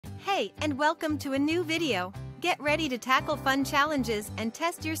Hey, and welcome to a new video. Get ready to tackle fun challenges and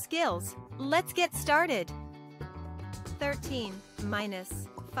test your skills. Let's get started. 13 minus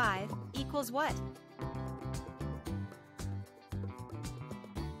 5 equals what?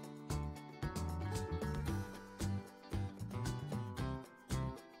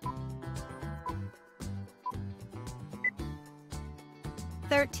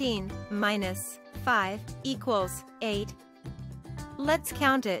 Thirteen minus 5 equals 8. Let's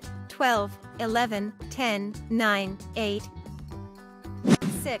count it. 12, 11, 10, 9, 8.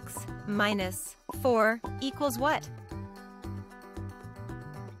 6 minus 4 equals what?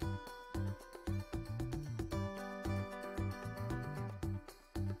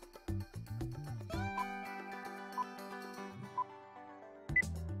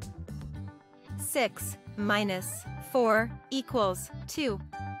 Six minus 4 equals 2.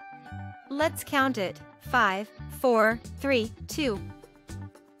 Let's count it. 5, 4, 3, 2.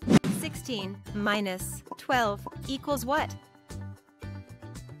 16 minus 12 equals what?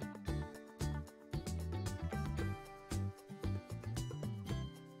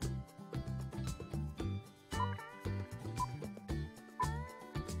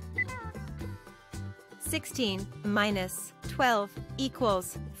 Sixteen minus 12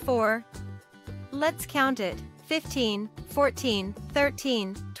 equals 4. Let's count it. 15, 14,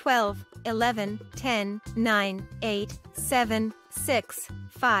 13, 12, 11, 10, 9, 8, 7, 6,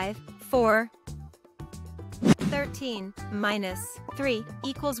 5, 4. 13 minus 3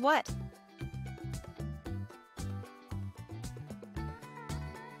 equals what?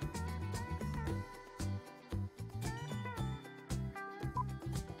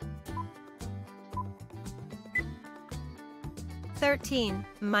 Thirteen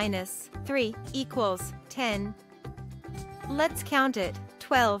minus 3 equals 10. Let's count it.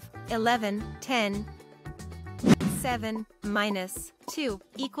 12, 11, 10. 7 minus 2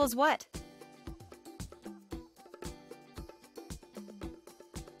 equals what?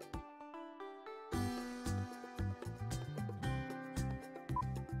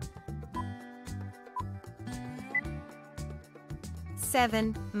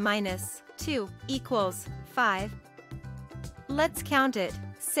 Seven minus 2 equals 5. Let's count it.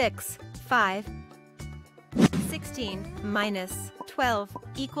 6, 5. 16 minus 12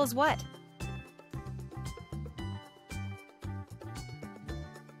 equals what?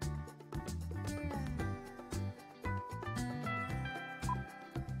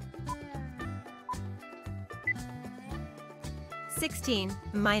 Sixteen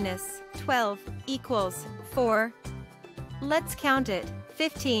minus 12 equals 4. Let's count it.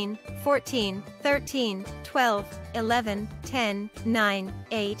 15, 14, 13, 12, 11, 10, 9,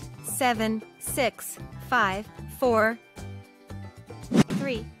 8, 7, 6, 5, 4.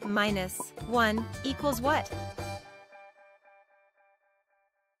 3 minus 1 equals what?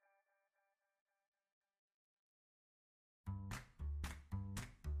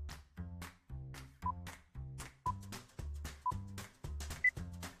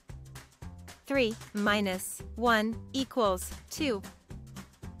 Three minus 1 equals 2.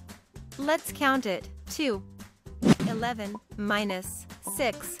 Let's count it. 2. 11 minus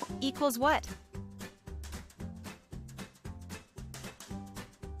 6 equals what?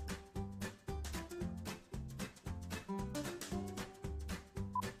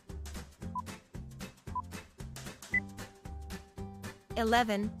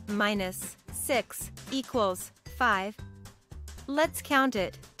 Eleven minus 6 equals 5. Let's count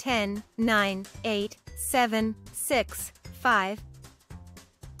it. 10, 9, 8, 7, 6, 5.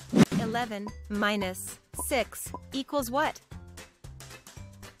 11 minus 6 equals what?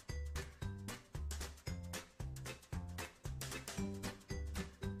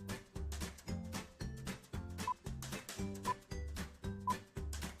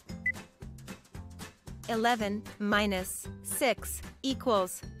 Eleven minus 6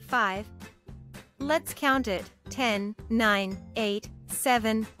 equals 5. Let's count it. 10, 9, 8,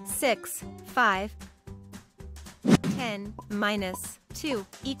 7, 6, 5. 10 minus 2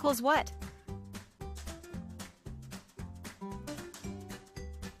 equals what?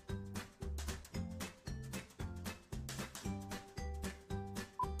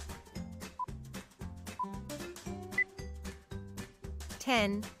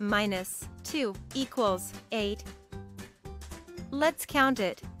 Ten minus 2 equals 8. Let's count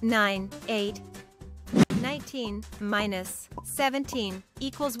it. 9, 8. 19 minus 17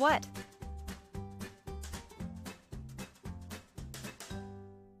 equals what?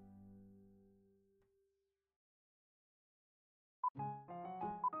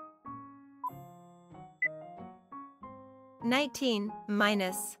 Nineteen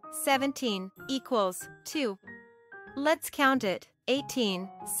minus 17 equals 2. Let's count it. 18,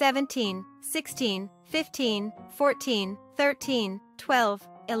 17, 16, 15, 14, 13, 12,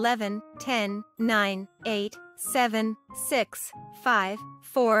 11, 10, 9, 8, 7, 6, 5,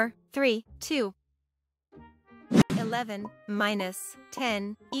 4, 3, 2. 11 minus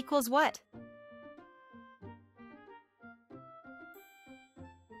 10 equals what?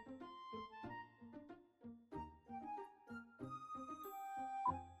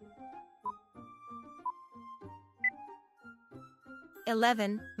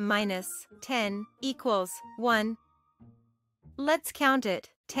 (11 minus 10 equals 1). Let's count it.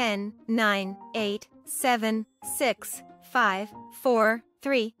 10, 9, 8, 7, 6, 5, 4,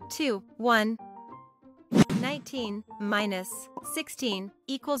 3, 2, 1. 19 minus 16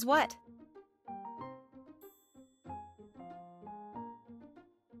 equals what?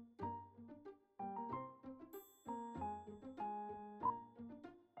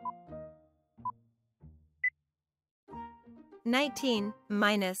 (19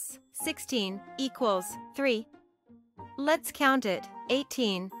 minus 16 equals 3). Let's count it.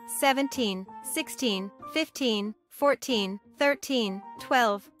 18, 17, 16, 15, 14, 13,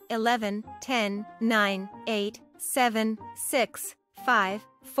 12, 11, 10, 9, 8, 7, 6, 5,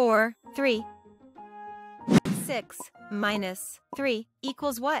 4, 3. 6 minus 3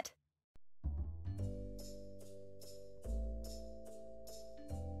 equals what?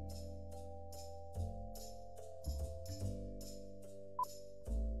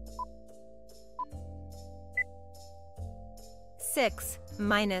 (6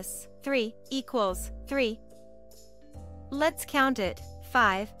 minus 3 equals 3). Let's count it.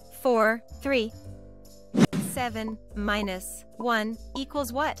 5, 4, 3. 7 minus 1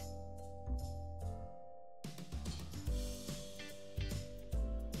 equals what?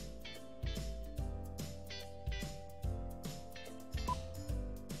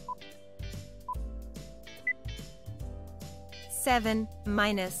 (7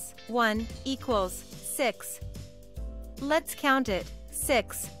 minus 1 equals 6). Let's count it.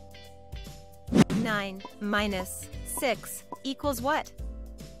 6. 9 minus 6 equals what?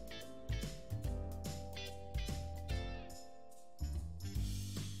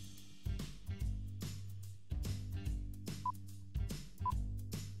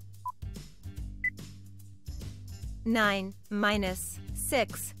 (9 minus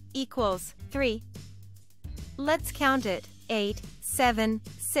 6 equals 3). Let's count it. 8, 7,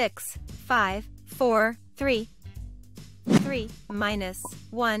 6, 5, 4, 3. 3 minus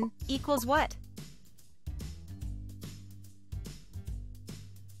 1 equals what?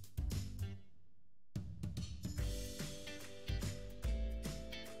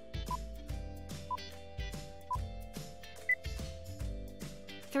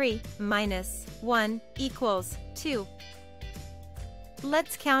 (3 minus 1 equals 2).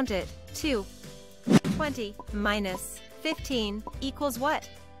 Let's count it. 2. 20 minus 15 equals what?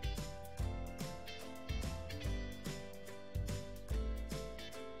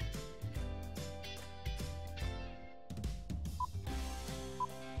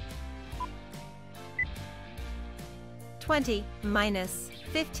 (20 minus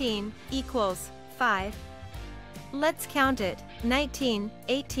 15 equals 5). Let's count it. 19,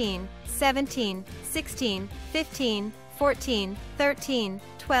 18, 17, 16, 15, 14, 13,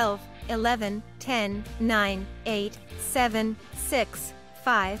 12, 11, 10, 9, 8, 7, 6,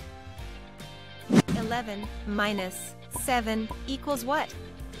 5. 11 minus 7 equals what?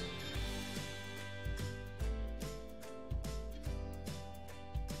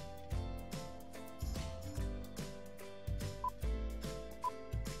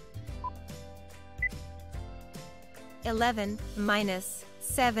 (11 minus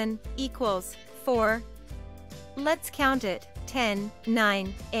 7 equals 4). Let's count it. 10,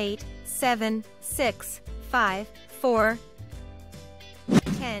 9, 8, 7, 6, 5, 4.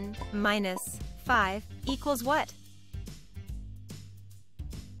 10 minus 5 equals what?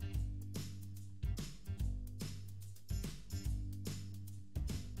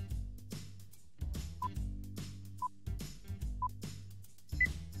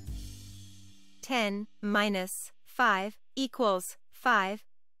 (10 minus 5 equals 5).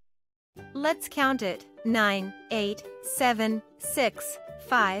 Let's count it. 9, 8, 7, 6,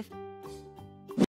 5,